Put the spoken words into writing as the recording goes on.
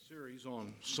Series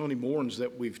on Sunday mornings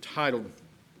that we've titled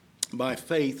By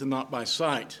Faith and Not by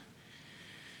Sight.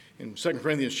 In 2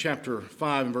 Corinthians chapter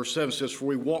 5 and verse 7 says, "For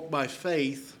we walk by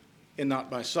faith and not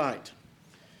by sight."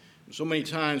 And so many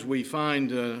times we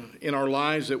find in our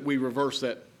lives that we reverse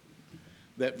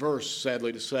that verse,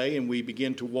 sadly to say, and we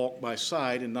begin to walk by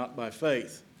sight and not by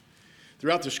faith.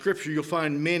 Throughout the Scripture, you'll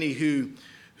find many who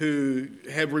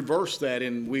have reversed that,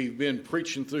 and we've been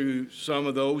preaching through some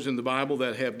of those in the Bible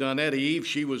that have done that. Eve,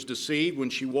 she was deceived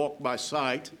when she walked by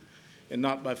sight and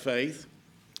not by faith.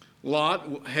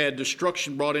 Lot had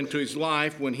destruction brought into his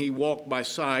life when he walked by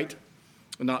sight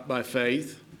and not by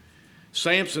faith.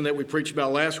 Samson, that we preached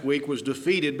about last week, was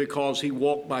defeated because he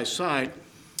walked by sight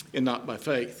and not by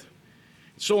faith.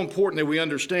 It's so important that we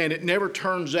understand it never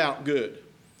turns out good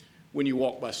when you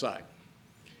walk by sight.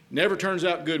 Never turns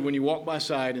out good when you walk by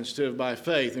sight instead of by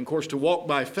faith. And of course, to walk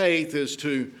by faith is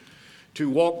to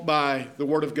walk by the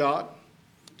Word of God,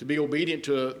 to be obedient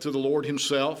to the Lord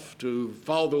Himself, to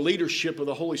follow the leadership of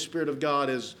the Holy Spirit of God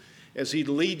as He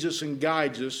leads us and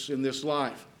guides us in this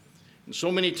life. And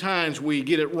so many times we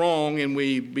get it wrong and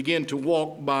we begin to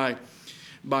walk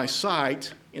by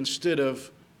sight instead of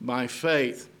by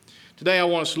faith. Today I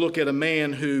want us to look at a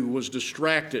man who was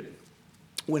distracted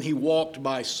when he walked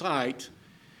by sight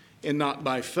and not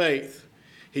by faith.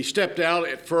 He stepped out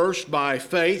at first by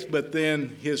faith, but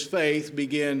then his faith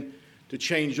began to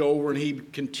change over and he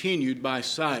continued by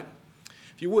sight.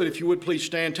 If you would please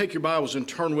stand, take your Bibles and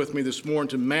turn with me this morning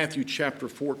to Matthew chapter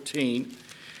 14.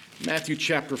 Matthew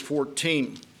chapter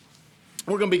 14.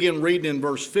 We're going to begin reading in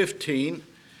verse 15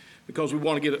 because we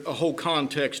want to get a whole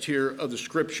context here of the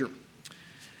Scripture.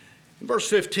 In verse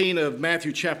 15 of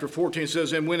Matthew chapter 14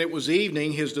 says, "And when it was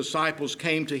evening, his disciples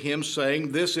came to him,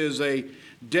 saying, 'This is a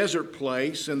desert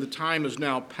place, and the time is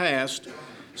now past.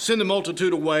 Send the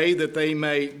multitude away, that they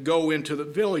may go into the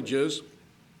villages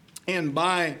and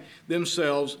buy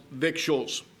themselves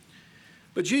victuals.'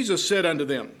 But Jesus said unto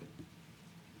them,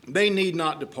 They need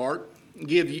not depart,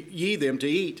 give ye them to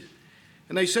eat.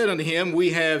 And they said unto him,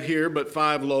 We have here but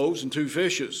 5 loaves and 2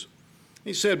 fishes.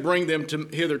 He said, Bring them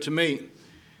hither to me.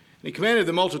 And he commanded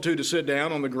the multitude to sit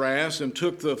down on the grass, and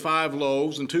took the 5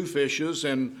 loaves and 2 fishes,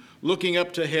 and looking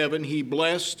up to heaven, he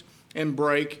blessed and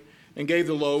brake, and gave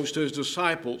the loaves to his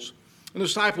disciples, and the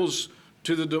disciples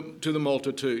to the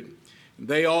multitude.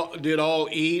 They did all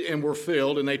eat and were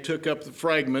filled, and they took up the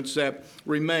fragments that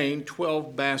remained,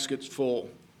 12 baskets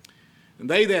full. And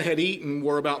they that had eaten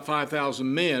were about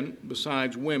 5,000 men,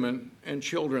 besides women and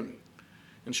children.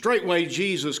 And straightway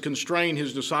Jesus constrained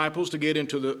his disciples to get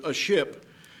into a ship,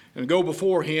 and go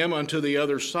before him unto the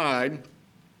other side,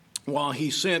 while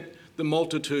he sent the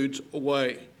multitudes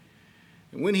away.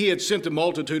 And when he had sent the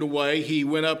multitude away, he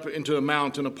went up into a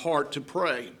mountain apart to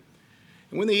pray.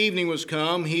 And when the evening was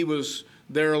come, he was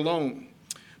there alone.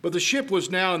 But the ship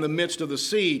was now in the midst of the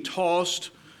sea, tossed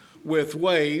with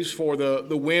waves, for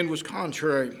the wind was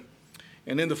contrary.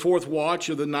 And in the 4th watch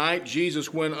of the night,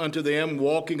 Jesus went unto them,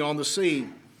 walking on the sea.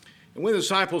 And when the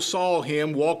disciples saw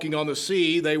him walking on the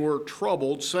sea, they were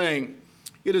troubled, saying,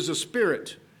 It is a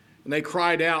spirit. And they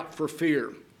cried out for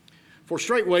fear. For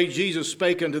straightway Jesus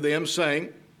spake unto them,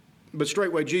 saying,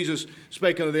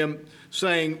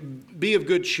 Be of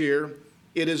good cheer,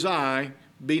 it is I,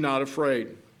 be not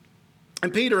afraid.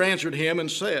 And Peter answered him and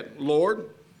said, Lord,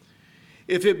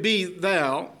 if it be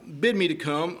thou, bid me to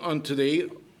come unto thee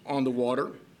on the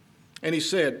water. And he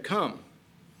said, Come.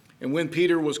 And when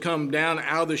Peter was come down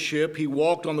out of the ship, he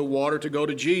walked on the water to go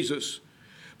to Jesus.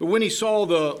 But when he saw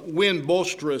the wind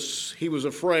boisterous, he was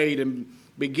afraid, and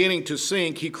beginning to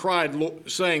sink, he cried,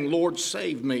 saying, Lord,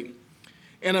 save me.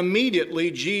 And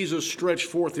immediately Jesus stretched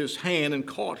forth his hand and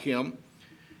caught him,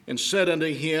 and said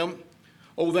unto him,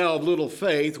 O thou of little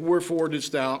faith, wherefore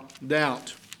didst thou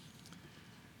doubt?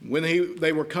 When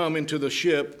they were come into the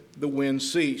ship, the wind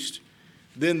ceased.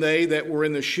 Then they that were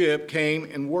in the ship came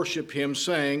and worshipped him,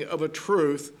 saying, Of a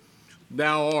truth,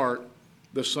 thou art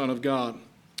the Son of God.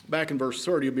 Back in verse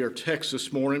 30 will be our text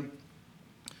this morning.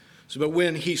 So, but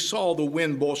when he saw the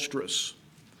wind boisterous,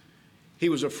 he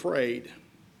was afraid.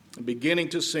 And beginning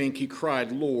to sink, he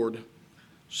cried, Lord,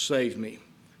 save me.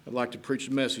 I'd like to preach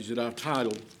a message that I've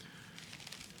titled,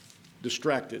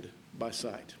 Distracted by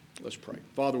Sight. Let's pray.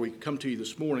 Father, we come to you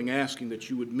this morning asking that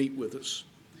you would meet with us.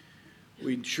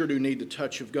 We sure do need the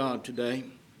touch of God today.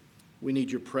 We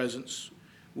need your presence.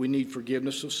 We need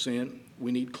forgiveness of sin.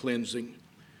 We need cleansing.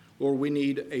 Lord, we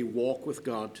need a walk with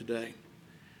God today.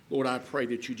 Lord, I pray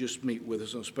that you just meet with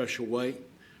us in a special way.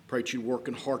 Pray that you work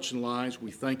in hearts and lives.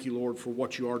 We thank you, Lord, for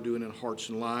what you are doing in hearts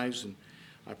and lives. And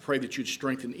I pray that you'd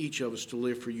strengthen each of us to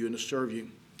live for you and to serve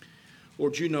you.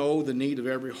 Lord, you know the need of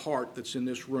every heart that's in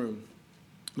this room.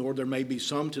 Lord, there may be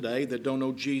some today that don't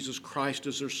know Jesus Christ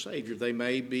as their Savior. They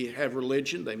may have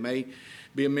religion. They may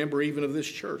be a member even of this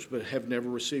church, but have never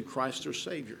received Christ their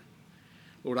Savior.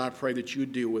 Lord, I pray that you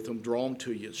would deal with them, draw them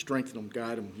to you, strengthen them,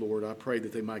 guide them. Lord, I pray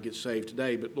that they might get saved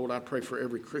today. But Lord, I pray for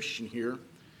every Christian here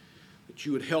that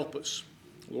you would help us.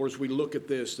 Lord, as we look at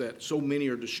this, that so many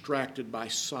are distracted by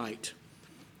sight.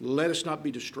 Let us not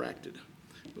be distracted.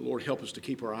 But Lord, help us to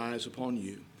keep our eyes upon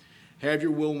you. Have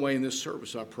your will and way in this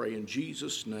service, I pray. In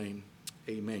Jesus' name,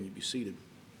 amen. You be seated.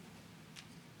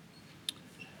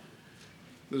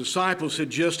 The disciples had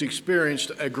just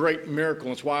experienced a great miracle.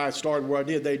 That's why I started where I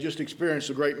did. They just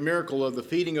experienced a great miracle of the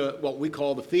feeding of what we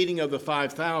call the feeding of the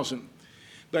 5,000.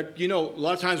 But, you know, a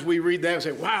lot of times we read that and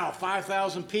say, wow,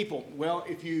 5,000 people. Well,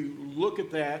 if you look at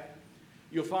that,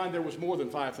 you'll find there was more than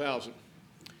 5,000.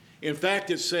 In fact,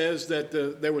 it says that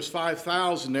there was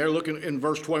 5,000 there. Look in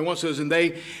verse 21, it says, and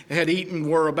they had eaten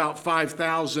were about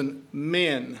 5,000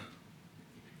 men.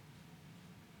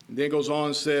 And then it goes on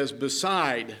and says,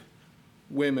 beside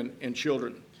women and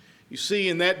children. You see,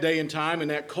 in that day and time, in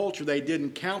that culture, they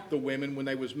didn't count the women when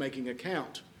they was making a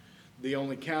count. They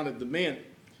only counted the men.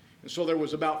 And so there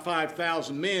was about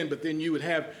 5,000 men, but then you would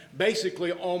have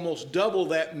basically almost double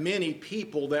that many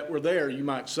people that were there, you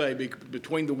might say,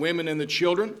 between the women and the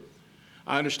children.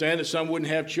 I understand that some wouldn't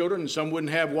have children and some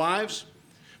wouldn't have wives,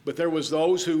 but there was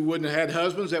those who wouldn't have had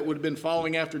husbands that would have been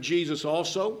following after Jesus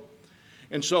also.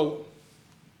 And so,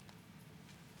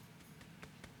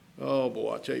 oh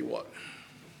boy, I tell you what.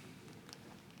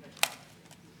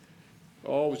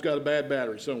 Always got a bad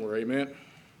battery somewhere, amen?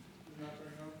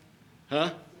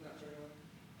 Huh?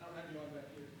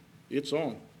 It's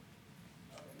on.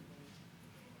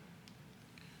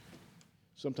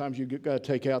 Sometimes you got to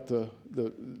take out the.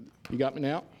 You got me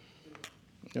now?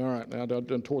 All right, now I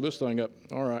done tore this thing up.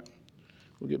 All right,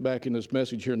 we'll get back in this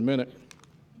message here in a minute.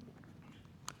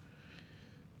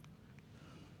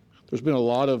 There's been a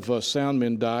lot of sound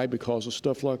men die because of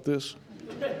stuff like this.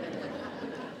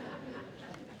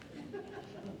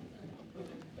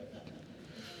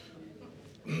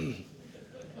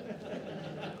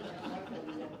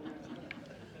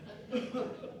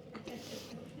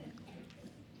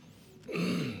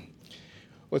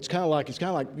 Well, it's kind of like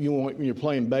when you're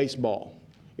playing baseball.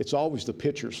 It's always the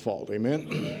pitcher's fault, amen?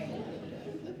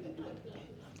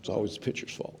 It's always the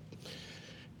pitcher's fault.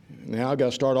 Now I got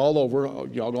to start all over.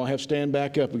 Y'all gonna have to stand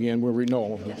back up again where we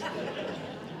know.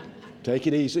 Take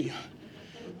it easy.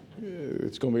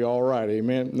 It's gonna be all right,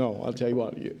 amen? No, I'll tell you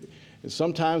what.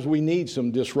 Sometimes we need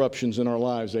some disruptions in our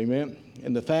lives, amen?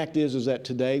 And the fact is that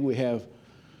today we have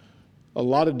a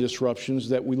lot of disruptions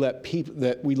that we let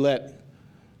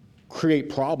create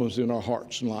problems in our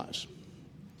hearts and lives.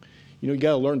 You know, you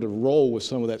got to learn to roll with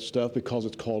some of that stuff because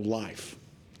it's called life.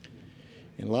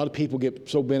 And a lot of people get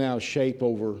so bent out of shape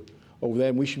over that,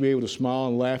 and we should be able to smile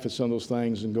and laugh at some of those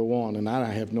things and go on. And I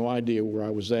have no idea where I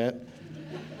was at.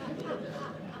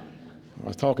 I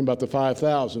was talking about the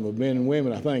 5,000 of men and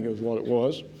women, I think is what it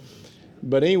was.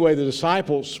 But anyway, the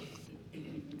disciples,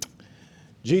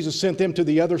 Jesus sent them to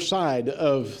the other side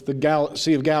of the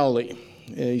Sea of Galilee.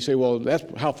 And you say, well,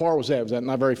 how far was that? Was that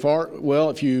not very far? Well,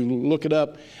 if you look it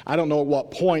up, I don't know at what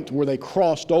point where they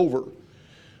crossed over.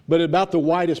 But about the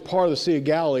widest part of the Sea of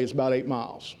Galilee is about 8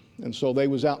 miles. And so they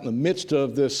was out in the midst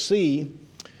of this sea,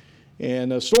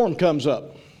 and a storm comes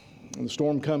up. And the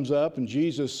storm comes up, and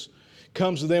Jesus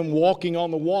comes to them walking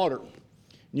on the water.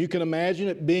 You can imagine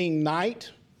it being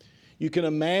night. You can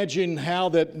imagine how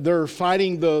that they're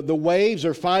fighting the waves,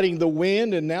 they're fighting the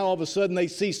wind, and now all of a sudden they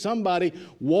see somebody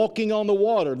walking on the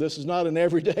water. This is not an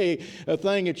everyday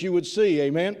thing that you would see,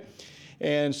 amen?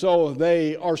 And so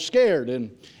they are scared,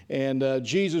 and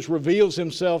Jesus reveals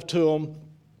himself to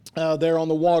them there on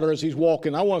the water as he's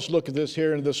walking. I want us to look at this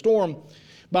here, and the storm,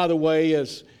 by the way,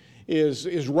 is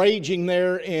raging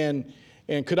there, and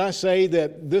could I say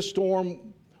that this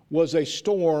storm was a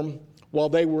storm while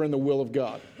they were in the will of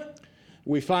God.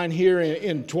 We find here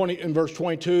in verse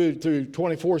 22 through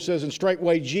 24 says, and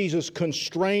straightway Jesus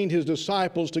constrained his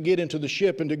disciples to get into the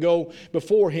ship and to go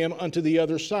before him unto the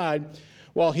other side,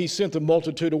 while he sent the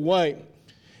multitude away.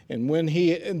 And when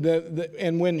he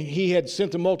had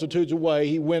sent the multitudes away,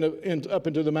 he went up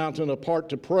into the mountain apart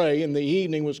to pray, and the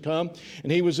evening was come,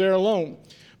 and he was there alone.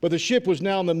 But the ship was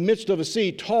now in the midst of a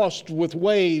sea, tossed with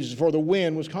waves, for the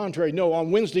wind was contrary. No, on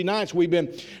Wednesday nights we've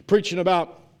been preaching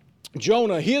about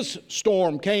Jonah. His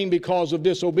storm came because of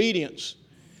disobedience.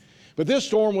 But this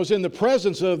storm was in the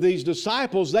presence of these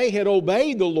disciples. They had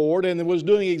obeyed the Lord and was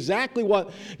doing exactly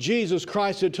what Jesus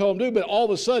Christ had told them to do. But all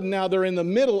of a sudden now they're in the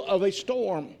middle of a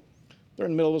storm. They're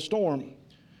in the middle of a storm.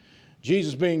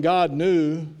 Jesus, being God,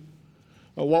 knew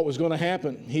what was going to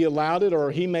happen. He allowed it,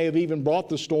 or he may have even brought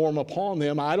the storm upon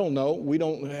them. I don't know. We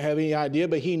don't have any idea,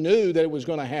 but he knew that it was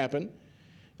going to happen.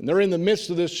 And they're in the midst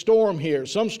of this storm here.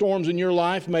 Some storms in your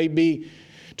life may be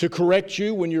to correct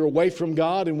you when you're away from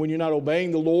God and when you're not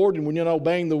obeying the Lord and when you're not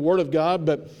obeying the Word of God.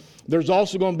 But there's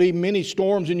also going to be many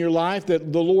storms in your life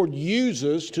that the Lord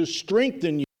uses to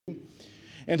strengthen you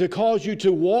and to cause you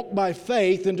to walk by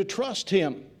faith and to trust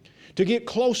Him, to get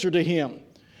closer to Him.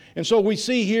 And so we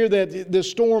see here that the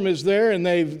storm is there, and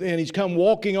He's come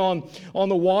walking on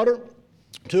the water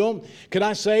to them. Can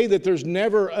I say that there's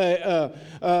never a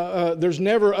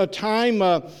time,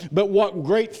 but what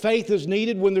great faith is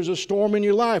needed when there's a storm in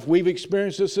your life. We've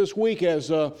experienced this week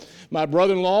as my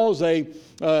brother-in-law, as they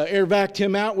air vacuumed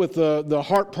him out with the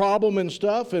heart problem and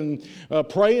stuff, and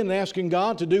praying and asking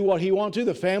God to do what He wanted to.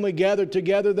 The family gathered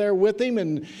together there with him,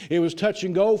 and it was touch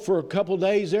and go for a couple of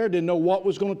days there. Didn't know what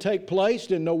was going to take place.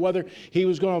 Didn't know whether he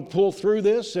was going to pull through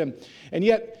this, and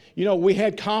yet, you know, we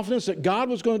had confidence that God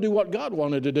was going to do what God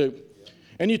wanted to do.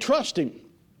 And you trust Him.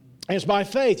 And it's by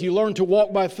faith. You learn to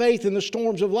walk by faith in the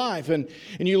storms of life. And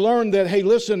you learn that, hey,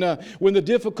 listen, when the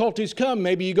difficulties come,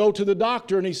 maybe you go to the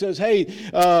doctor and he says, hey,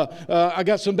 I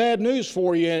got some bad news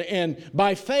for you. And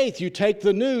by faith, you take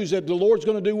the news that the Lord's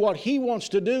going to do what He wants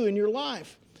to do in your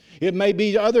life. It may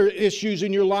be other issues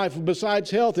in your life besides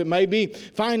health. It may be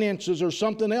finances or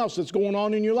something else that's going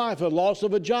on in your life, a loss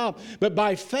of a job. But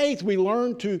by faith, we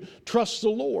learn to trust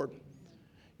the Lord.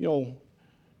 You know,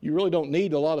 you really don't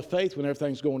need a lot of faith when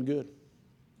everything's going good.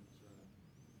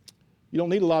 You don't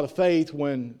need a lot of faith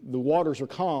when the waters are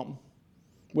calm,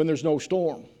 when there's no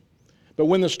storm. But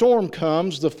when the storm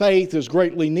comes, the faith is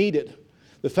greatly needed.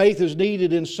 The faith is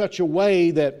needed in such a way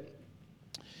that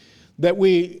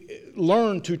we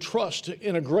learn to trust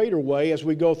in a greater way as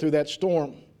we go through that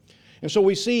storm. And so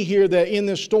we see here that in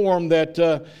this storm that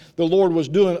the Lord was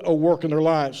doing a work in their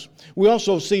lives. We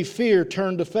also see fear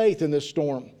turn to faith in this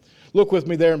storm. Look with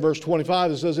me there in verse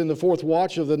 25. It says, in the fourth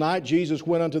watch of the night, Jesus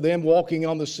went unto them walking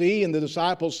on the sea, and the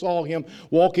disciples saw Him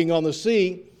walking on the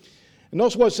sea. And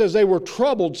notice what it says, they were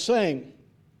troubled, saying,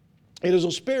 it is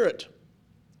a spirit.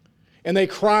 And they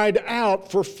cried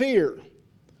out for fear.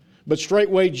 But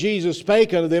straightway Jesus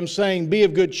spake unto them, saying, be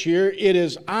of good cheer, it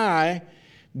is I,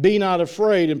 be not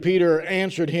afraid. And Peter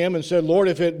answered Him and said, Lord,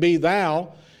 if it be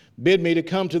Thou, bid me to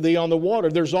come to Thee on the water.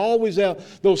 There's always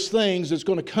those things that's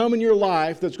going to come in your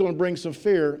life that's going to bring some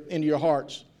fear into your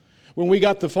hearts. When we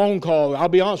got the phone call, I'll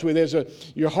be honest with you,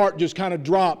 your heart just kind of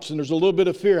drops and there's a little bit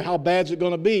of fear. How bad's it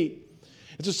going to be?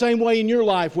 It's the same way in your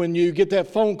life when you get that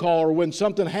phone call or when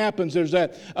something happens, there's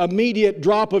that immediate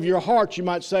drop of your heart, you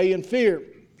might say, in fear.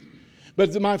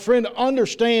 But my friend,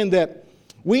 understand that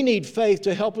we need faith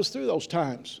to help us through those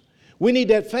times. We need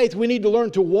that faith. We need to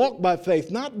learn to walk by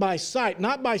faith, not by sight,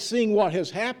 not by seeing what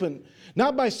has happened,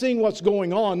 not by seeing what's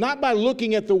going on, not by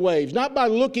looking at the waves, not by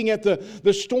looking at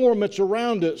the storm that's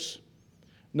around us.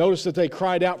 Notice that they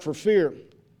cried out for fear.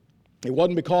 It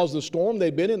wasn't because of the storm.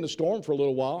 They'd been in the storm for a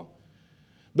little while.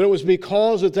 But it was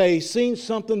because that they seen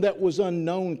something that was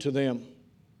unknown to them.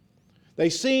 They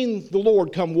seen the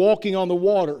Lord come walking on the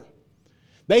water.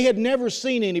 They had never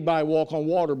seen anybody walk on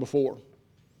water before.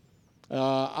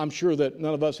 I'm sure that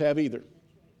none of us have either.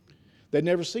 They'd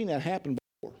never seen that happen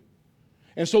before.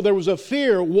 And so there was a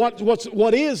fear.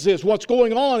 What is this? What's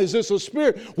going on? Is this a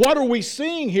spirit? What are we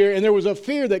seeing here? And there was a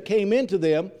fear that came into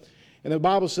them. And the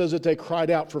Bible says that they cried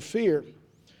out for fear.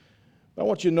 I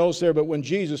want you to notice there, but when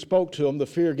Jesus spoke to them, the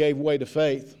fear gave way to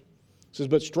faith. It says,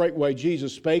 but straightway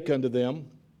Jesus spake unto them,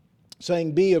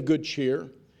 saying, be of good cheer.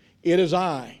 It is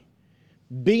I.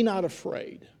 Be not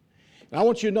afraid. And I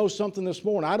want you to know something this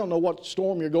morning. I don't know what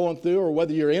storm you're going through or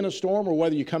whether you're in a storm or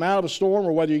whether you come out of a storm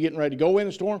or whether you're getting ready to go in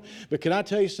a storm. But can I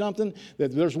tell you something?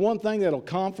 That there's one thing that'll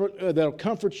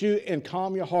comfort you and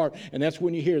calm your heart, and that's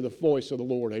when you hear the voice of the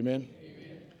Lord. Amen?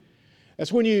 Amen.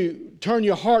 That's when you turn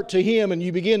your heart to Him and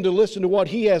you begin to listen to what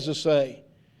He has to say.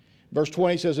 Verse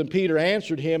 20 says, and Peter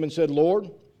answered Him and said,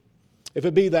 Lord, if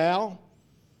it be Thou,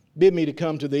 bid me to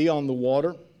come to Thee on the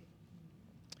water.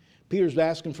 Peter's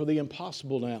asking for the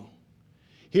impossible now.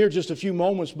 Here just a few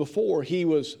moments before, he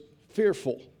was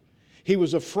fearful. He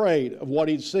was afraid of what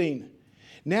he'd seen.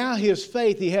 Now his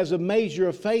faith, he has a measure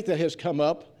of faith that has come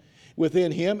up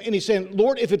within him. And he's saying,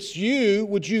 Lord, if it's You,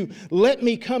 would You let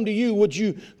me come to You? Would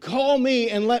You call me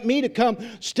and let me to come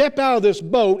step out of this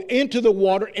boat into the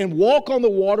water and walk on the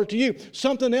water to You?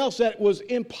 Something else that was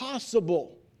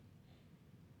impossible.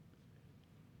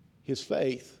 His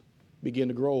faith began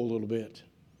to grow a little bit.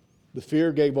 The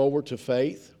fear gave over to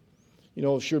faith. You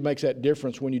know, it sure makes that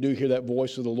difference when you do hear that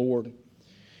voice of the Lord.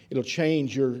 It'll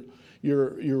change your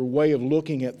your way of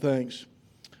looking at things.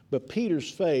 But Peter's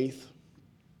faith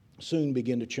soon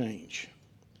began to change.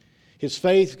 His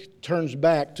faith turns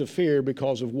back to fear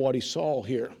because of what he saw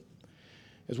here.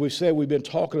 As we said, we've been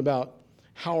talking about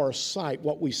how our sight,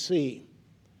 what we see,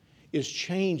 is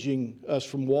changing us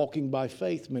from walking by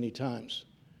faith many times.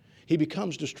 He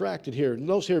becomes distracted here.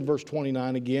 Notice here in verse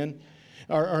 29 again,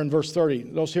 or in verse 30.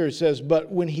 Notice here it says, but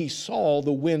when he saw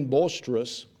the wind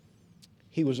boisterous,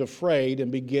 he was afraid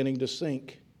and beginning to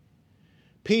sink.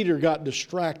 Peter got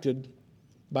distracted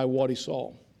by what he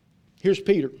saw. Here's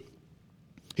Peter.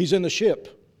 He's in the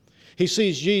ship. He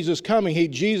sees Jesus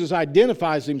coming. Jesus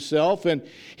identifies himself, and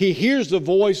he hears the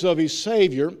voice of his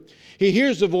Savior. He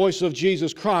hears the voice of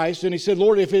Jesus Christ, and he said,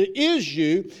 Lord, if it is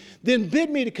you, then bid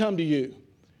me to come to you.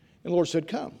 And the Lord said,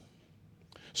 come.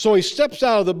 So he steps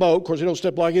out of the boat. Of course, he don't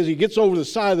step like this. He gets over the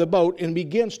side of the boat and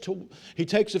he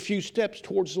takes a few steps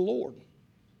towards the Lord.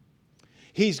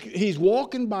 He's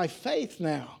walking by faith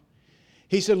now.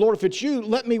 He said, Lord, if it's you,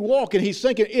 let me walk. And he's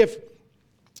thinking,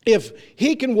 if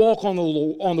he can walk on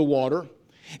the water,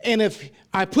 and if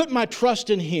I put my trust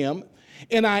in him,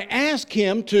 and I ask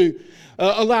him to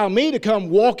allow me to come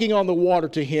walking on the water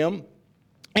to him,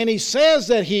 and he says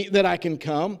that I can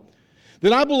come,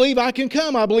 then I believe I can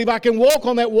come. I believe I can walk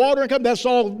on that water and come. That's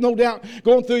all, no doubt,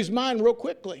 going through his mind real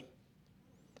quickly.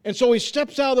 And so he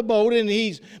steps out of the boat,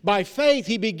 and by faith,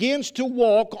 he begins to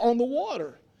walk on the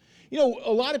water. You know,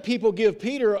 a lot of people give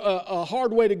Peter a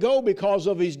hard way to go because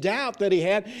of his doubt that he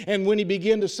had and when he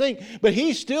began to sink. But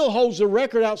he still holds the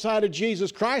record outside of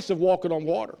Jesus Christ of walking on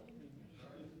water.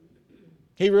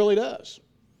 He really does.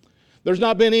 There's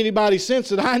not been anybody since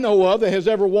that I know of that has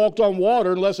ever walked on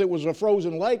water unless it was a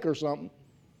frozen lake or something.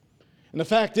 And the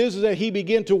fact is that he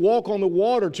began to walk on the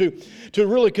water to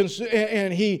really,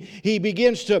 and he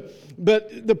begins to,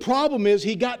 but the problem is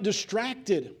he got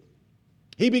distracted.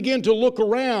 He began to look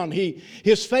around.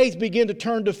 His faith began to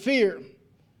turn to fear.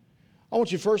 I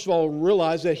want you first of all to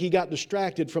realize that he got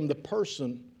distracted from the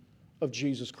person of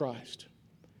Jesus Christ.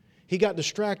 He got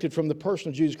distracted from the person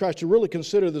of Jesus Christ. To really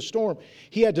consider the storm,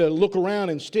 he had to look around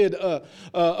instead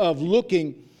of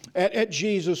looking at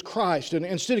Jesus Christ. And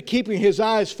instead of keeping his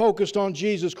eyes focused on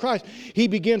Jesus Christ, he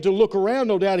began to look around,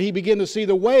 no doubt. He began to see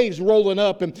the waves rolling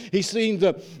up, and he's seen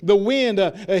the wind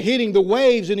hitting the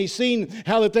waves, and he's seen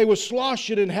how that they were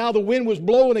sloshing and how the wind was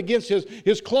blowing against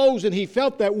his clothes, and he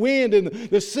felt that wind and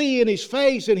the sea in his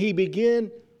face, and he began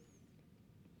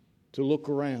to look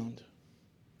around.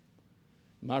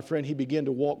 My friend, he began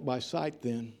to walk by sight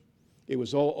then. It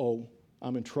was,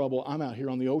 I'm in trouble. I'm out here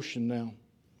on the ocean now.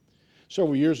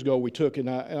 Several years ago, we took, and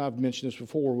I've mentioned this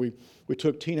before, we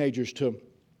took teenagers to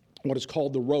what is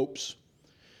called the ropes.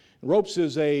 Ropes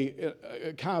is a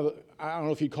kind of, I don't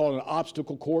know if you call it an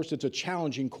obstacle course. It's a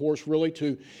challenging course, really,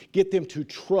 to get them to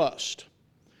trust.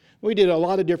 We did a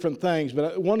lot of different things,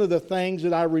 but one of the things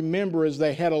that I remember is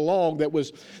they had a log that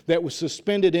was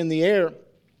suspended in the air.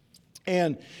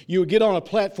 And you would get on a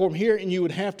platform here, and you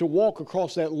would have to walk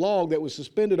across that log that was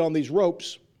suspended on these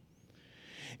ropes.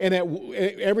 And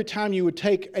every time you would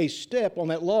take a step on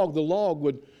that log, the log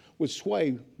would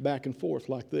sway back and forth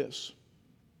like this.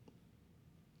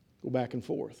 Go back and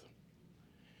forth.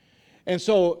 And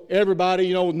so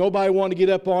everybody, nobody wanted to get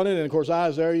up on it. And of course I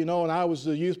was there, and I was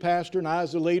the youth pastor, and I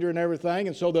was the leader and everything.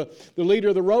 And so the leader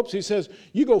of the ropes, he says,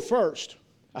 you go first.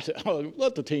 I said,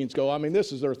 let the teens go. I mean,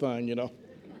 this is their thing,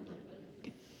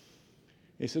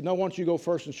 He said, no, why don't you go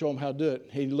first and show them how to do it?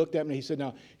 He looked at me and he said,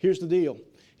 now, here's the deal.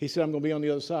 He said, I'm going to be on the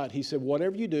other side. He said,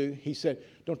 whatever you do, he said,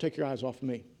 don't take your eyes off of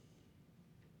me.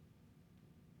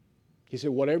 He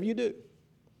said, whatever you do,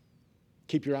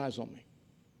 keep your eyes on me.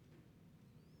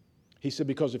 He said,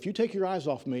 because if you take your eyes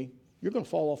off me, you're going to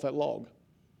fall off that log.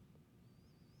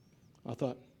 I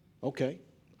thought, okay,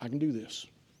 I can do this.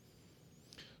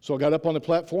 So I got up on the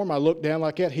platform. I looked down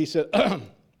like that. He said,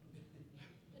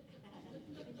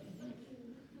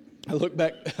 I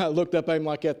looked up at him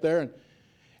like that there, and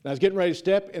I was getting ready to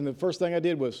step, and the first thing I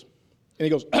did was, and he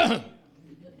goes,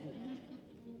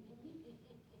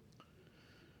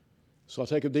 So I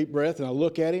take a deep breath, and I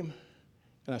look at him,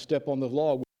 and I step on the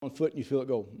log with one foot, and you feel it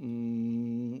go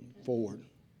forward.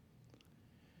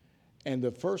 And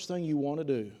the first thing you want to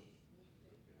do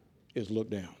is look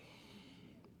down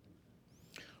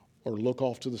or look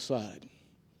off to the side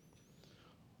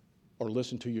or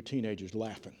listen to your teenagers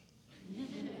laughing.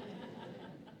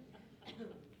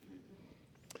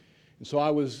 And so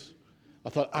I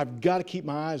thought, I've got to keep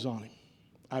my eyes on him.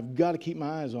 I've got to keep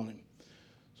my eyes on him.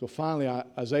 So finally, I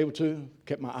was able to,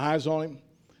 kept my eyes on him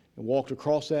and walked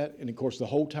across that. And of course, the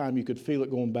whole time you could feel it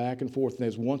going back and forth.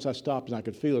 And once I stopped and I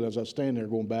could feel it as I was standing there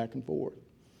going back and forth.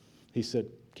 He said,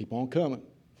 Keep on coming.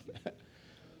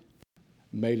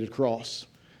 Made it across.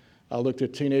 I looked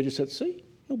at the teenager and said, see,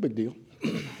 no big deal.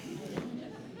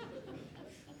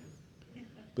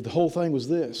 But the whole thing was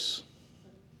this,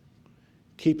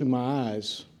 keeping my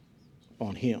eyes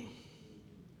on him.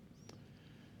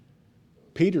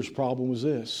 Peter's problem was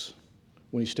this,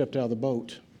 when he stepped out of the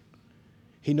boat.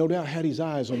 He no doubt had his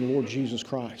eyes on the Lord Jesus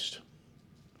Christ.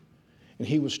 And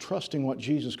he was trusting what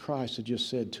Jesus Christ had just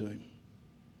said to him.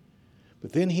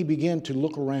 But then he began to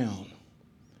look around.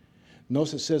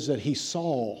 Notice it says that he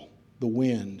saw the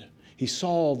wind. He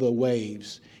saw the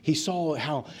waves. He saw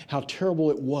how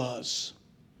terrible it was.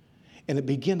 And it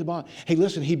began to bother. Hey,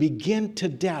 listen, he began to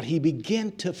doubt. He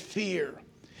began to fear.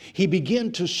 He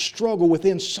began to struggle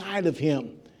within inside of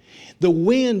him. The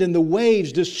wind and the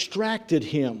waves distracted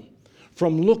him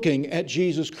from looking at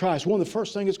Jesus Christ. One of the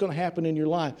first things that's going to happen in your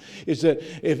life is that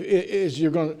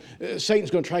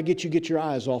Satan's going to try to get your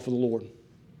eyes off of the Lord.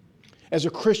 As a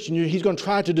Christian, he's going to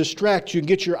try to distract you and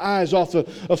get your eyes off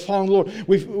of following the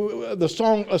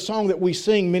Lord. A song that we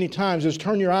sing many times is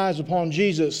 "Turn Your Eyes Upon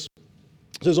Jesus."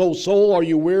 It says, "O soul, are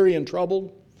you weary and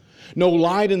troubled? No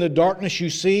light in the darkness you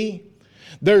see?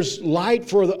 There's light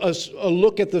for a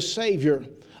look at the Savior,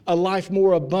 a life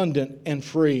more abundant and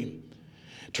free.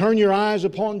 Turn your eyes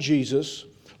upon Jesus,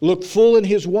 look full in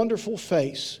His wonderful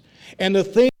face, and the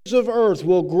things of earth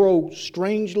will grow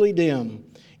strangely dim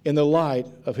in the light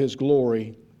of His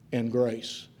glory and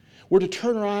grace." We're to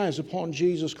turn our eyes upon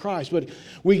Jesus Christ, but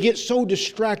we get so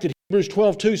distracted. Hebrews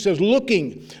 12:2 says,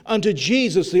 "Looking unto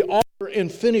Jesus, the author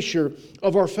and finisher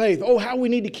of our faith." Oh, how we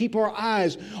need to keep our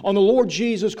eyes on the Lord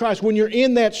Jesus Christ. When you're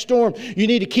in that storm, you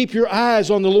need to keep your eyes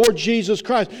on the Lord Jesus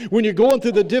Christ. When you're going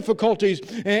through the difficulties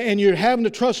and you're having to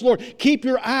trust the Lord, keep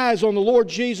your eyes on the Lord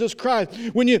Jesus Christ.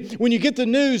 When you get the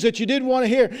news that you didn't want to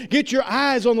hear, get your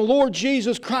eyes on the Lord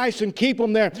Jesus Christ and keep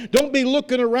them there. Don't be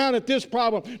looking around at this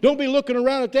problem. Don't be looking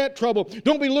around at that trouble.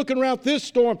 Don't be looking around at this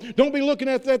storm. Don't be looking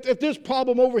at this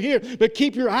problem over here. But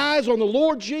keep your eyes on the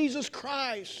Lord Jesus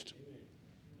Christ.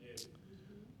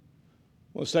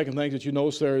 Well, the second thing that you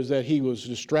notice there is that he was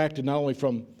distracted not only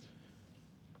from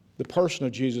the person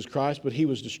of Jesus Christ, but he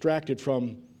was distracted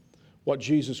from what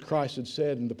Jesus Christ had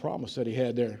said and the promise that he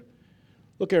had there.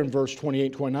 Look there in verse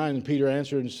 28, 29, and Peter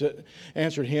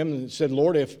answered him and said,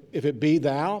 "Lord, if it be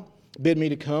thou, bid me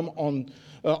to come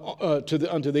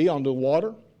unto thee on the water."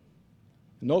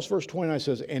 And notice verse 29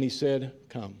 says, "And he said,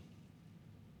 Come."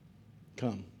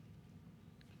 Come.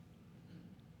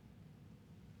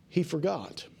 He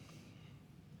forgot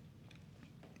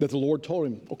that the Lord told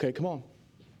him, okay, come on.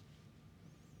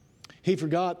 He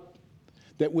forgot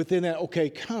that within that, okay,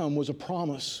 come, was a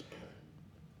promise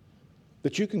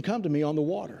that you can come to me on the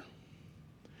water.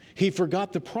 He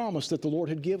forgot the promise that the Lord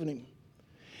had given him.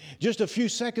 Just a few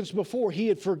seconds before, he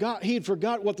had forgot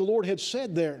what the Lord had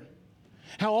said there.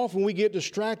 How often we get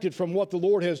distracted from what the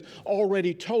Lord has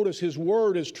already told us. His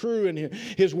Word is true and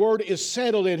His Word is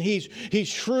settled and He's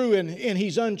true and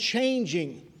He's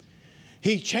unchanging.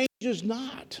 He changes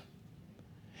not.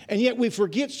 And yet we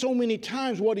forget so many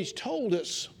times what He's told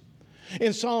us.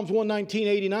 In Psalms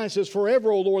 119:89 says,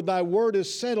 "Forever, O Lord, thy word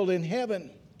is settled in heaven."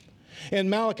 And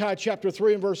Malachi chapter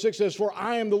 3 and verse 6 says, "For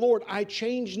I am the Lord, I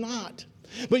change not."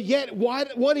 But yet,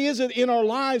 what is it in our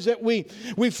lives that we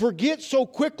forget so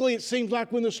quickly? It seems like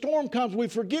when the storm comes, we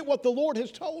forget what the Lord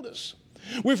has told us.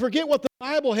 We forget what the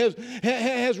Bible has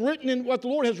written and what the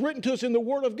Lord has written to us in the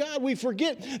Word of God. We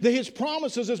forget that His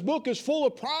promises, His book is full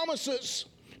of promises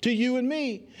to you and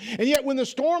me. And yet when the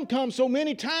storm comes, so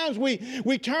many times we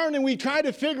turn and we try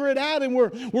to figure it out, and we're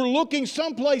looking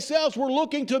someplace else. We're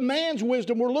looking to man's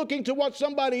wisdom. We're looking to what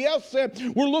somebody else said.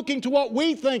 We're looking to what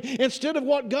we think instead of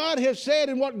what God has said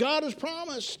and what God has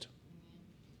promised.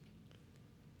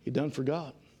 He done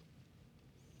forgot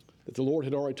that the Lord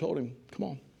had already told him, come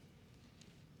on.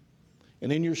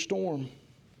 And in your storm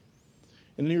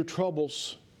and in your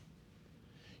troubles,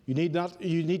 you need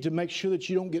to make sure that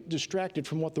you don't get distracted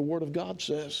from what the Word of God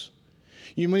says.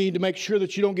 You need to make sure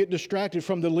that you don't get distracted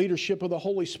from the leadership of the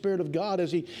Holy Spirit of God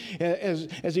as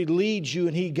He leads you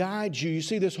and He guides you. You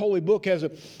see, this holy book has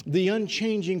the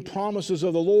unchanging promises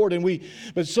of the Lord,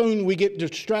 but soon we get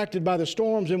distracted by the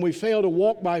storms and we fail to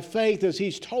walk by faith as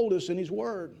He's told us in His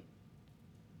Word.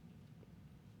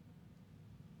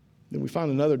 Then we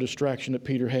find another distraction that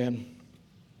Peter had.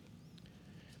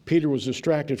 Peter was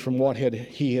distracted from what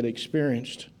he had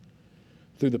experienced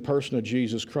through the person of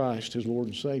Jesus Christ, his Lord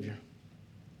and Savior.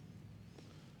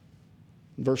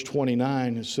 In verse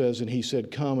 29, it says, "And he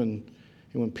said, Come," and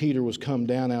when Peter was come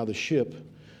down out of the ship,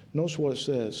 notice what it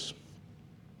says.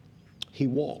 He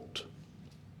walked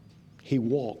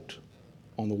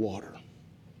on the water.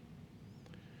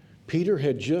 Peter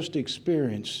had just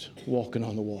experienced walking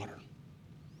on the water,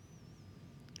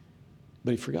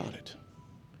 but he forgot it.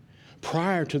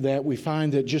 Prior to that, we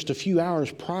find that just a few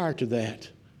hours prior to that,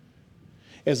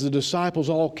 as the disciples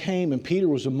all came, and Peter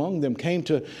was among them, came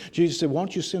to Jesus and said, why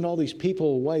don't you send all these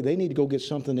people away? They need to go get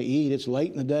something to eat. It's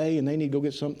late in the day, and they need to go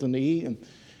get something to eat.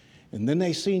 And then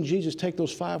they seen Jesus take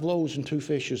those 5 loaves and 2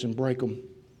 fishes and break them.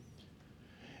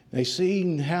 They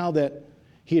seen how that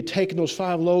he had taken those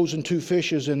 5 loaves and 2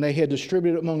 fishes, and they had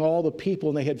distributed among all the people,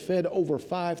 and they had fed over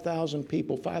 5,000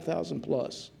 people, 5,000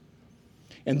 plus.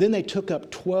 And then they took up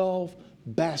 12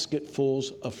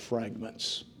 basketfuls of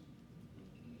fragments.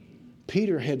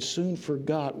 Peter had soon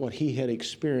forgot what he had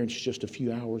experienced just a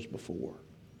few hours before.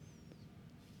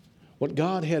 What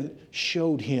God had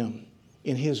showed him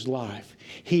in his life.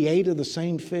 He ate of the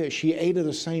same fish. He ate of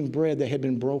the same bread that had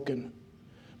been broken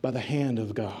by the hand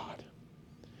of God.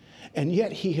 And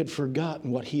yet he had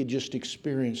forgotten what he had just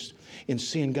experienced in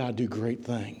seeing God do great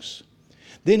things.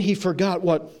 Then he forgot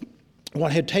what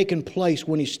had taken place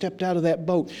when he stepped out of that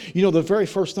boat. You know, the very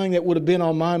first thing that would have been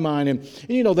on my mind, and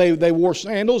you know, they wore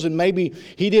sandals, and maybe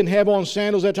he didn't have on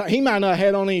sandals that time. He might not have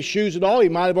had on any shoes at all. He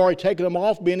might have already taken them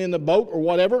off, being in the boat or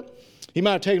whatever. He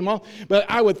might have taken them off. But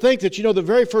I would think that, you know, the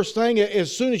very first thing,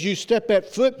 as soon as you step that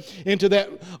foot into that,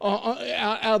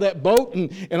 out of that boat,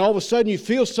 and all of a sudden you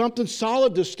feel something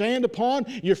solid to stand upon,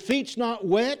 your feet's not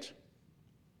wet,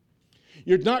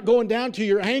 you're not going down to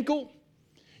your ankle,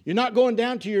 you're not going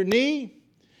down to your knee,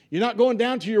 you're not going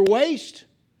down to your waist,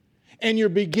 and you're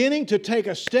beginning to take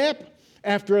a step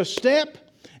after a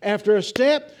step after a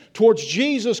step towards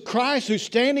Jesus Christ who's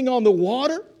standing on the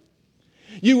water.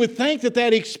 You would think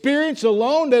that experience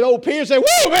alone, that old Peter say,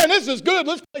 whoa, man, this is good.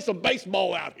 Let's play some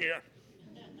baseball out here.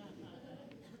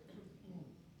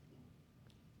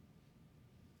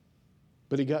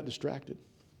 But he got distracted.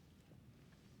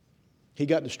 He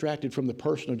got distracted from the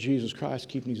person of Jesus Christ,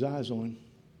 keeping his eyes on him.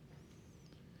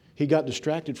 He got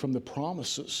distracted from the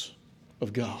promises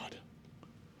of God,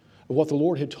 of what the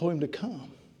Lord had told him to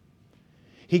come.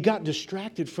 He got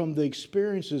distracted from the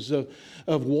experiences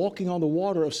of walking on the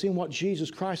water, of seeing what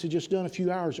Jesus Christ had just done a few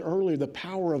hours earlier, the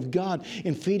power of God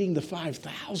in feeding the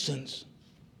 5,000s.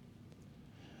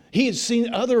 He had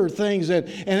seen other things and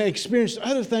experienced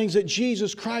other things that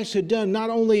Jesus Christ had done, not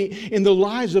only in the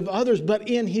lives of others, but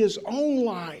in his own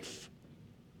life.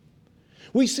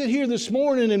 We sit here this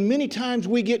morning and many times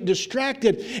we get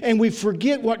distracted and we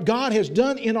forget what God has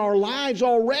done in our lives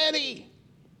already.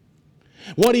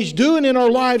 What he's doing in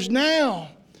our lives now,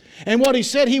 and what he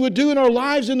said he would do in our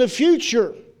lives in the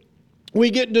future. We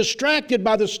get distracted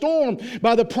by the storm,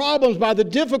 by the problems, by the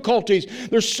difficulties.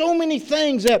 There's so many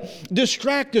things that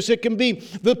distract us. It can be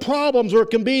the problems, or it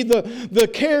can be the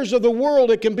cares of the world.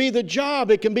 It can be the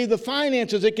job. It can be the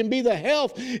finances. It can be the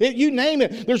health. You name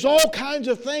it. There's all kinds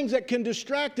of things that can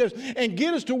distract us and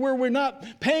get us to where we're not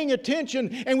paying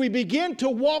attention, and we begin to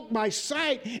walk by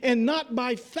sight and not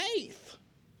by faith.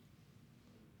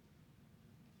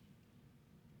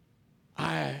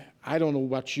 I don't know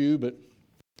about you, but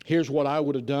here's what I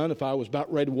would have done if I was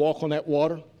about ready to walk on that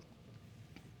water.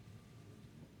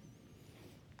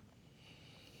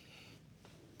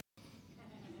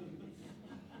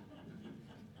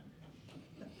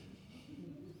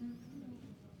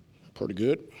 Pretty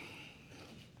good.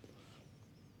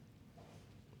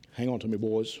 Hang on to me,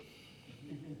 boys.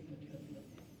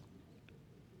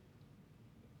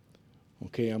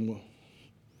 Okay,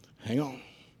 hang on.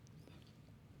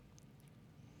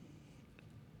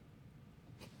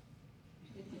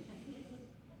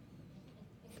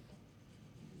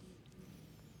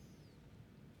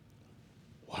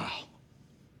 Wow.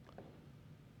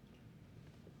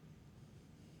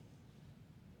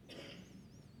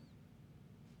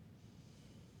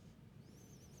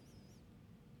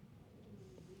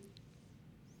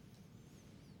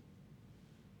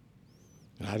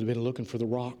 And I'd have been looking for the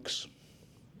rocks.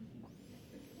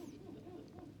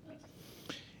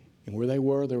 And where they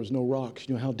were, there was no rocks.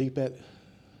 You know how deep that?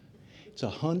 It's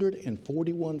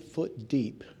 141 foot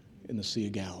deep in the Sea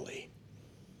of Galilee.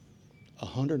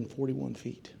 141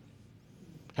 feet.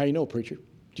 How do you know, preacher?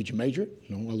 Did you measure it?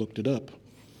 No, I looked it up.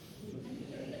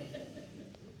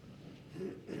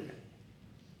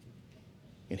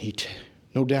 And he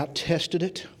no doubt tested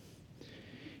it.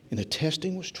 And the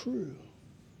testing was true.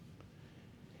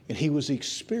 And he was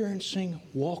experiencing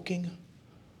walking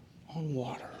on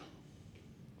water.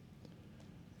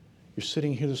 You're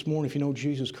sitting here this morning, if you know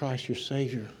Jesus Christ, your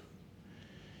Savior,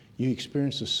 you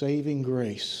experience the saving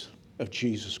grace of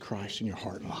Jesus Christ in your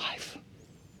heart and life.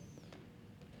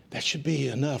 That should be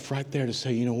enough right there to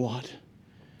say, you know what?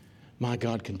 My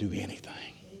God can do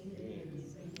anything.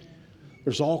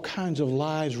 There's all kinds of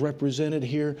lives represented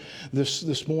here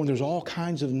this morning. There's all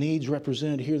kinds of needs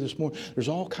represented here this morning. There's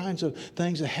all kinds of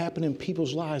things that happen in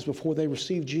people's lives before they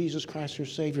receive Jesus Christ their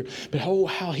Savior. But oh,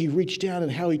 how He reached down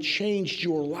and how He changed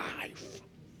your life.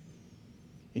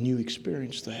 And you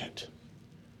experienced that.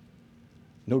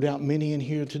 No doubt many in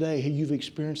here today, you've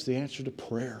experienced the answer to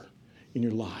prayer in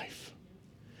your life.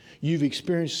 You've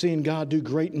experienced seeing God do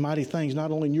great and mighty things, not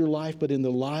only in your life, but in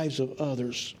the lives of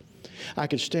others. I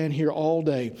could stand here all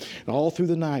day and all through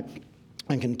the night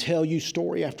and can tell you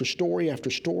story after story after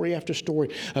story after story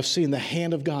of seeing the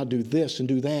hand of God do this and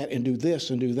do that and do this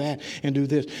and do that and do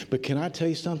this. But can I tell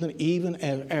you something? Even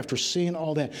after seeing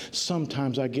all that,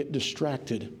 sometimes I get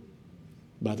distracted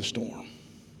by the storm.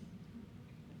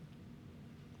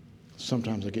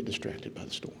 Sometimes I get distracted by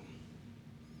the storm.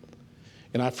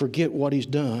 And I forget what He's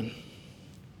done.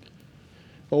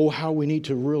 Oh, how we need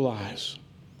to realize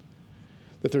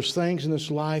that there's things in this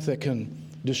life that can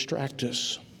distract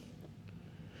us.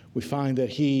 We find that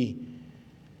he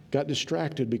got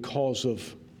distracted because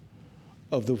of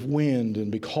the wind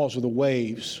and because of the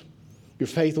waves. Your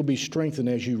faith will be strengthened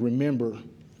as you remember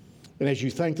and as you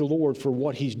thank the Lord for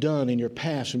what He's done in your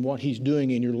past and what He's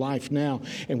doing in your life now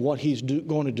and what He's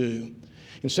going to do.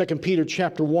 In 2 Peter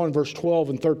chapter 1, verse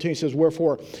 12 and 13 says,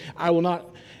 "Wherefore I will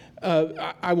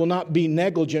not be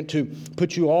negligent to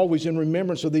put you always in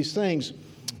remembrance of these things,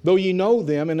 though ye know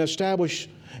them and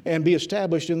be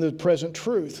established in the present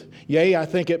truth. Yea, I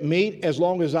think it meet, as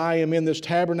long as I am in this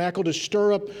tabernacle, to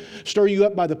stir you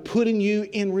up by the putting you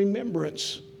in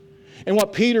remembrance." And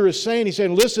what Peter is saying, he's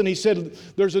saying, listen, he said,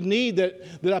 there's a need that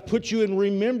I put you in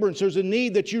remembrance. There's a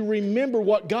need that you remember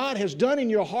what God has done in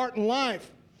your heart and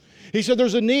life. He said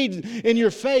there's a need in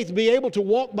your faith to be able to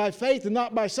walk by faith and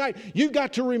not by sight. You've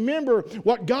got to remember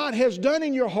what God has done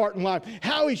in your heart and life,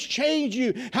 how He's changed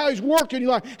you, how He's worked in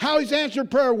your life, how He's answered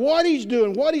prayer, what He's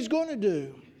doing, what He's going to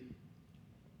do.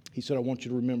 He said, I want you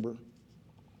to remember.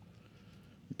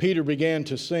 Peter began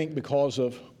to sink because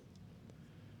of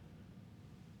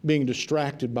being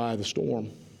distracted by the storm.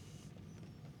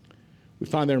 We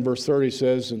find there in verse 30, it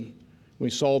says, and when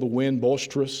he saw the wind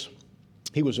boisterous,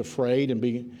 he was afraid, and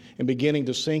beginning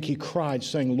to sink, he cried,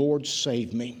 saying, Lord,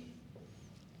 save me.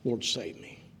 Lord, save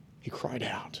me. He cried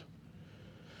out.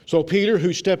 So Peter,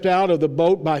 who stepped out of the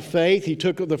boat by faith, he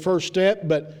took the first step,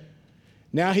 but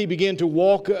now he began to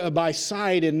walk by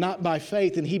sight and not by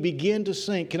faith, and he began to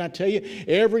sink. Can I tell you,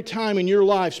 every time in your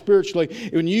life spiritually,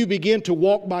 when you begin to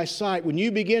walk by sight, when you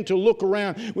begin to look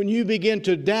around, when you begin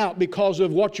to doubt because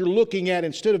of what you're looking at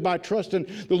instead of by trusting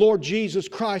the Lord Jesus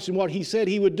Christ and what He said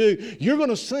He would do, you're going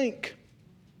to sink.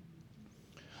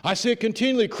 I see it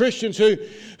continually, Christians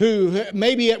who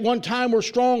maybe at one time were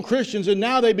strong Christians, and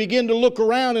now they begin to look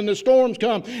around and the storms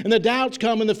come and the doubts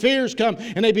come and the fears come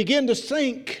and they begin to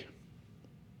sink.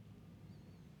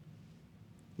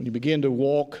 When you begin to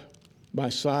walk by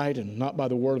sight and not by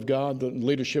the Word of God, the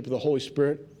leadership of the Holy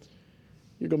Spirit,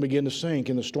 you're going to begin to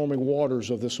sink in the stormy waters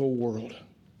of this old world.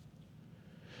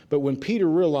 But when Peter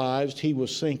realized he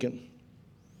was sinking,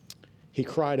 he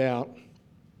cried out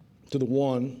to the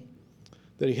one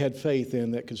that he had faith in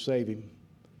that could save him,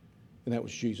 and that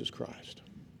was Jesus Christ.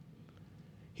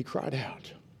 He cried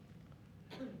out.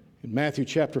 In Matthew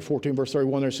chapter 14, verse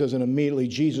 31, there it says, and immediately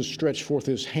Jesus stretched forth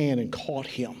His hand and caught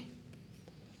him.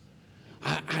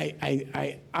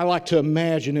 I like to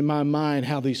imagine in my mind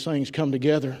how these things come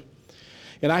together.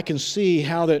 And I can see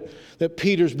how that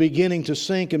Peter's beginning to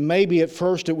sink, and maybe at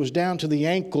first it was down to the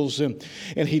ankles, and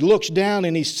he looks down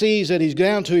and he sees that he's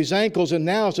down to his ankles, and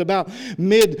now it's about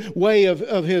midway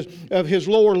of his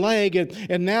lower leg,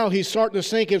 and now he's starting to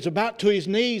sink. It's about to his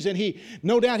knees, and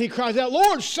no doubt he cries out,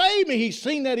 Lord, save me. He's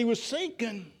seen that he was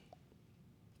sinking.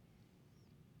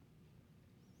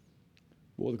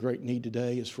 Well, the great need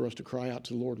today is for us to cry out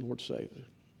to the Lord, Lord, save us.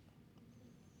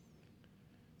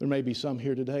 There may be some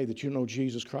here today that you know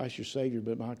Jesus Christ, your Savior,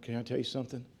 but can I tell you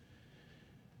something?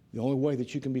 The only way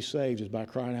that you can be saved is by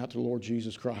crying out to the Lord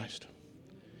Jesus Christ.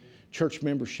 Church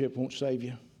membership won't save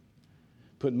you.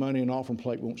 Putting money in an offering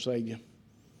plate won't save you.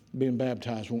 Being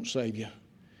baptized won't save you.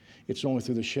 It's only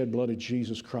through the shed blood of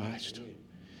Jesus Christ.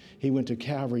 He went to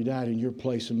Calvary, died in your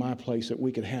place and my place, that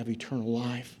we could have eternal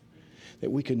life, that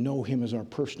we could know Him as our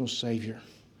personal Savior.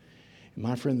 And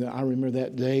my friend, I remember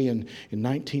that day in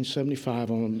 1975,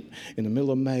 in the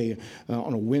middle of May,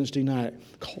 on a Wednesday night,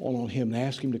 calling on Him and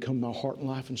asking Him to come to my heart and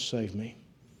life and save me.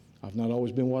 I've not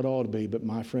always been what I ought to be, but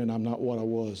my friend, I'm not what I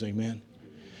was. Amen.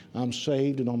 I'm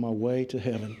saved and on my way to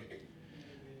heaven.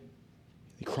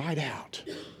 He cried out.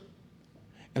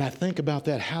 And I think about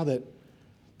that, how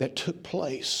that took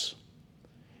place.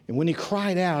 And when he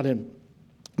cried out, and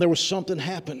there was something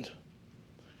happened.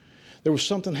 There was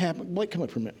something happening. Blake, come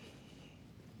up for a minute.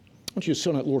 I want you to sit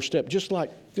on that lower step, just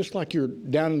like you're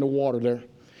down in the water there.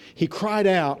 He cried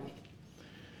out.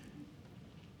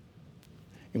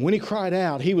 And when he cried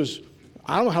out, he was,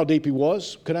 I don't know how deep he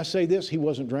was. Could I say this? He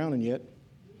wasn't drowning yet.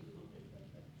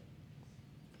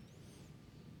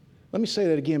 Let me say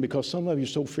that again because some of you are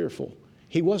so fearful.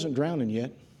 He wasn't drowning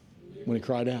yet when he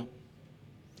cried out.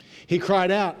 He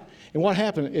cried out, and what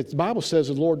happened? The Bible says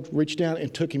the Lord reached down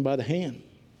and took him by the hand.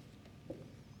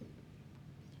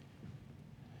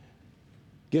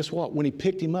 Guess what? When he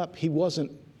picked him up, he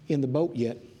wasn't in the boat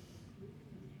yet.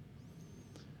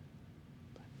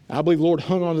 I believe the Lord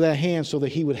hung onto that hand so that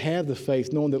he would have the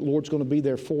faith, knowing that the Lord's going to be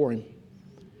there for him.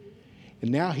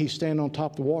 And now he's standing on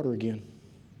top of the water again.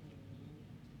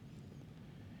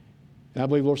 And I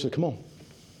believe the Lord said, come on.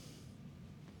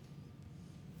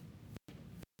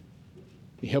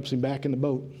 He helps him back in the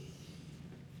boat.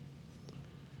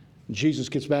 And Jesus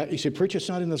gets back. He said, preacher, it's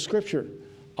not in the Scripture.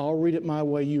 I'll read it my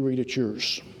way, you read it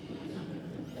yours.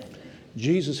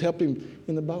 Jesus helped him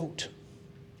in the boat.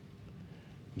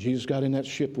 Jesus got in that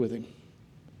ship with him,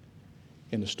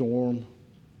 and the storm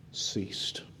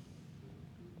ceased.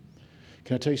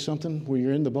 Can I tell you something? When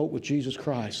you're in the boat with Jesus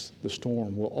Christ, the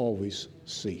storm will always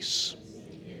cease.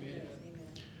 Amen.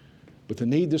 But the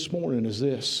need this morning is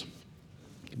this.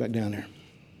 Get back down there.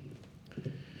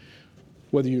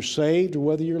 Whether you're saved or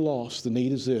whether you're lost, the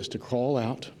need is this, to call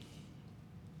out.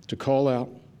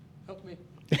 Help me.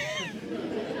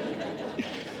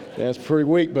 That's pretty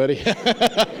weak, buddy.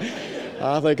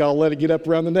 I think I'll let it get up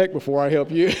around the neck before I help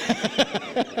you.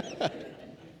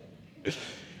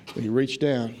 When he reached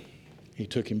down, he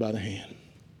took him by the hand.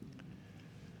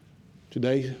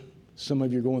 Today, some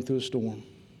of you are going through a storm.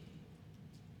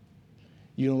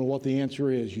 You don't know what the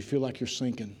answer is. You feel like you're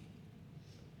sinking.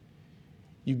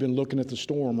 You've been looking at the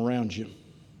storm around you.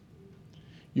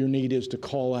 Your need is to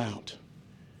call out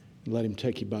and let him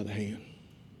take you by the hand.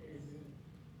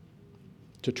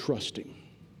 To trust him.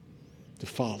 To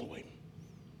follow him.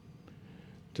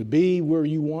 To be where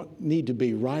you need to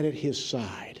be, right at his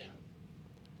side.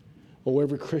 Oh,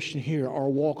 every Christian here, our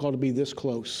walk ought to be this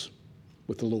close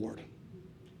with the Lord,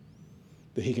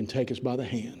 that he can take us by the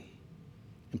hand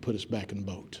and put us back in the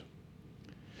boat.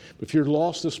 But if you're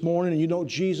lost this morning and you know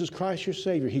Jesus Christ, your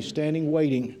Savior, he's standing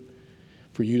waiting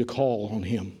for you to call on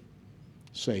him.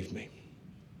 Save me.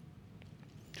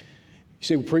 You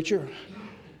say, well, preacher,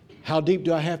 how deep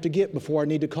do I have to get before I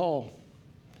need to call?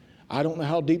 I don't know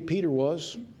how deep Peter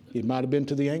was. It might have been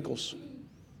to the ankles.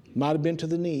 It might have been to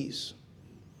the knees.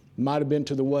 It might have been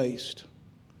to the waist.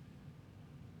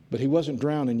 But he wasn't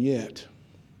drowning yet.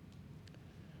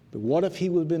 But what if he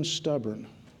would have been stubborn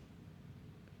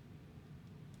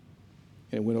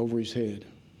and it went over his head?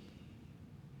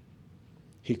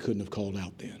 He couldn't have called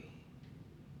out then.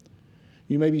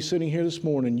 You may be sitting here this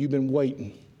morning, you've been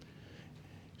waiting.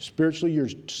 Spiritually, you're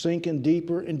sinking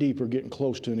deeper and deeper, getting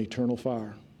close to an eternal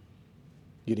fire.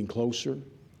 Getting closer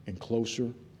and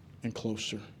closer and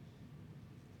closer.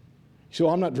 So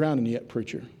I'm not drowning yet,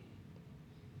 preacher.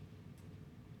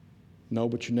 No,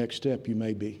 but your next step, you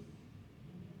may be.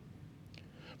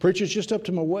 Preacher, it's just up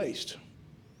to my waist.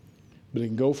 But it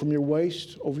can go from your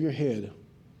waist over your head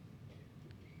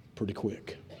pretty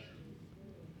quick.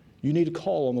 You need to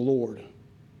call on the Lord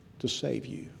to save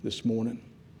you this morning.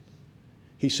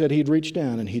 He said he'd reach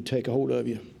down and he'd take a hold of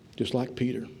you, just like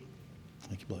Peter.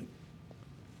 Thank you, Blake.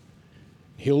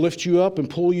 He'll lift you up and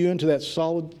pull you into that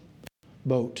solid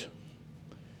boat.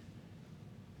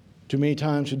 Too many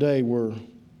times today we're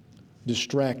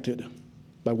distracted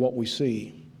by what we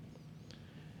see.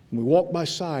 And we walk by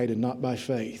sight and not by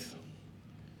faith.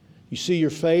 You see, your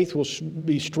faith will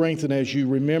be strengthened as you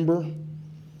remember and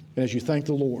as you thank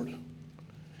the Lord.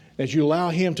 As you allow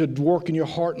him to work in your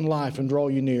heart and life and draw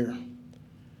you near.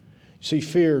 See,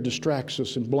 fear distracts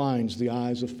us and blinds the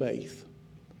eyes of faith.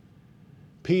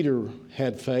 Peter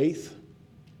had faith,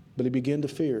 but he began to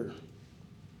fear.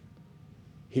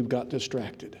 He got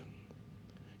distracted.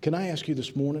 Can I ask you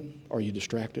this morning, are you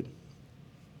distracted?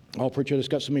 Oh, preacher, I just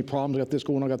got so many problems. I got this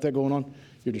going on, I got that going on.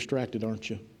 You're distracted,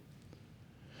 aren't you?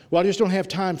 Well, I just don't have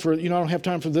time for, I don't have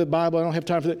time for the Bible. I don't have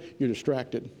time for that. You're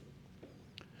distracted.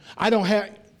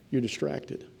 You're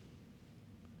distracted.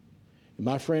 And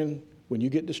my friend, when you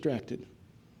get distracted,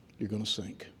 you're going to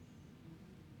sink.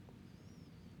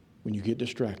 When you get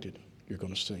distracted, you're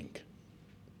going to sink.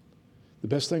 The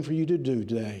best thing for you to do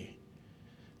today,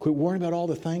 quit worrying about all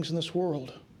the things in this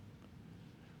world.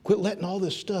 Quit letting all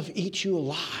this stuff eat you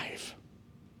alive.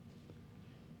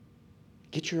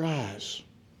 Get your eyes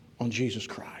on Jesus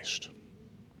Christ.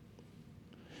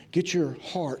 Get your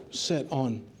heart set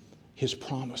on his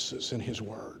promises and his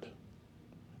word.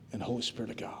 and Holy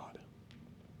Spirit of God.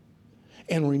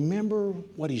 And remember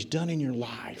what He's done in your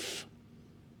life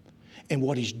and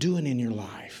what He's doing in your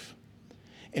life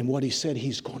and what He said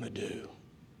He's going to do.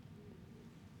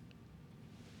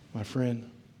 My friend,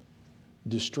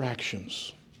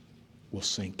 distractions will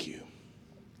sink you.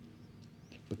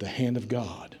 But the hand of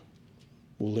God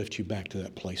will lift you back to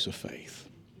that place of faith.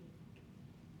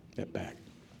 That back.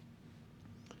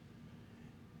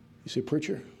 You say,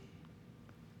 preacher,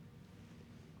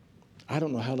 I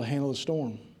don't know how to handle the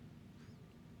storm.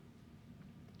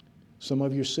 Some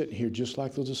of you are sitting here just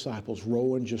like those disciples,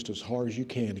 rowing just as hard as you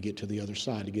can to get to the other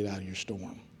side, to get out of your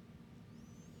storm.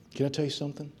 Can I tell you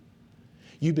something?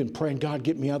 You've been praying, God,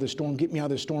 get me out of the storm, get me out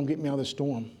of the storm, get me out of the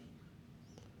storm.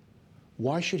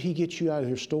 Why should He get you out of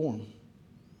your storm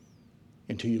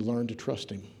until you learn to trust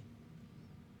Him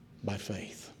by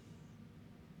faith?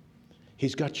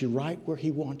 He's got you right where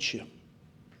He wants you.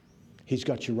 He's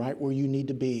got you right where you need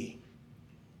to be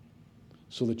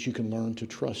so that you can learn to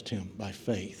trust Him by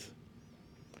faith,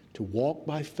 to walk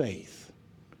by faith,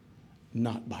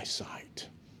 not by sight.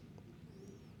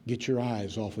 Get your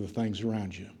eyes off of the things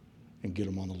around you and get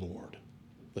them on the Lord.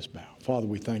 Let's bow. Father,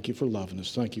 we thank You for loving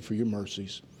us. Thank You for Your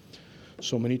mercies.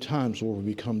 So many times, Lord,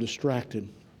 we become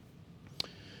distracted.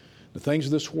 The things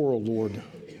of this world, Lord,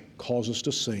 cause us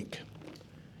to sink.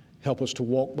 Help us to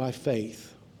walk by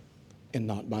faith and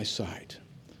not by sight.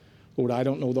 Lord, I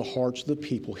don't know the hearts of the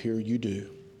people here. You do.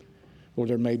 Lord,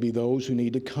 there may be those who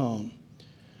need to come.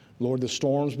 Lord, the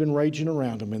storm's been raging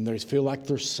around them and they feel like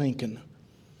they're sinking.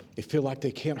 They feel like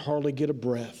they can't hardly get a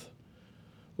breath.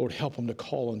 Lord, help them to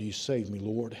call on You. Save me,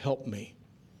 Lord. Help me.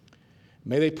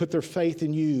 May they put their faith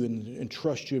in You and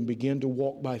trust You and begin to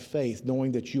walk by faith,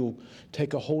 knowing that You'll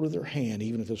take a hold of their hand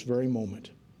even at this very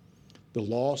moment. The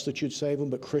lost that You'd save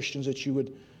them, but Christians that You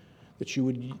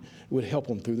would help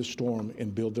them through the storm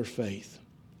and build their faith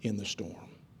in the storm.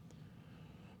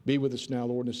 Be with us now,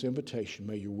 Lord, in this invitation.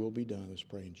 May Your will be done. Let's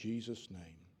pray in Jesus'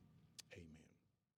 name.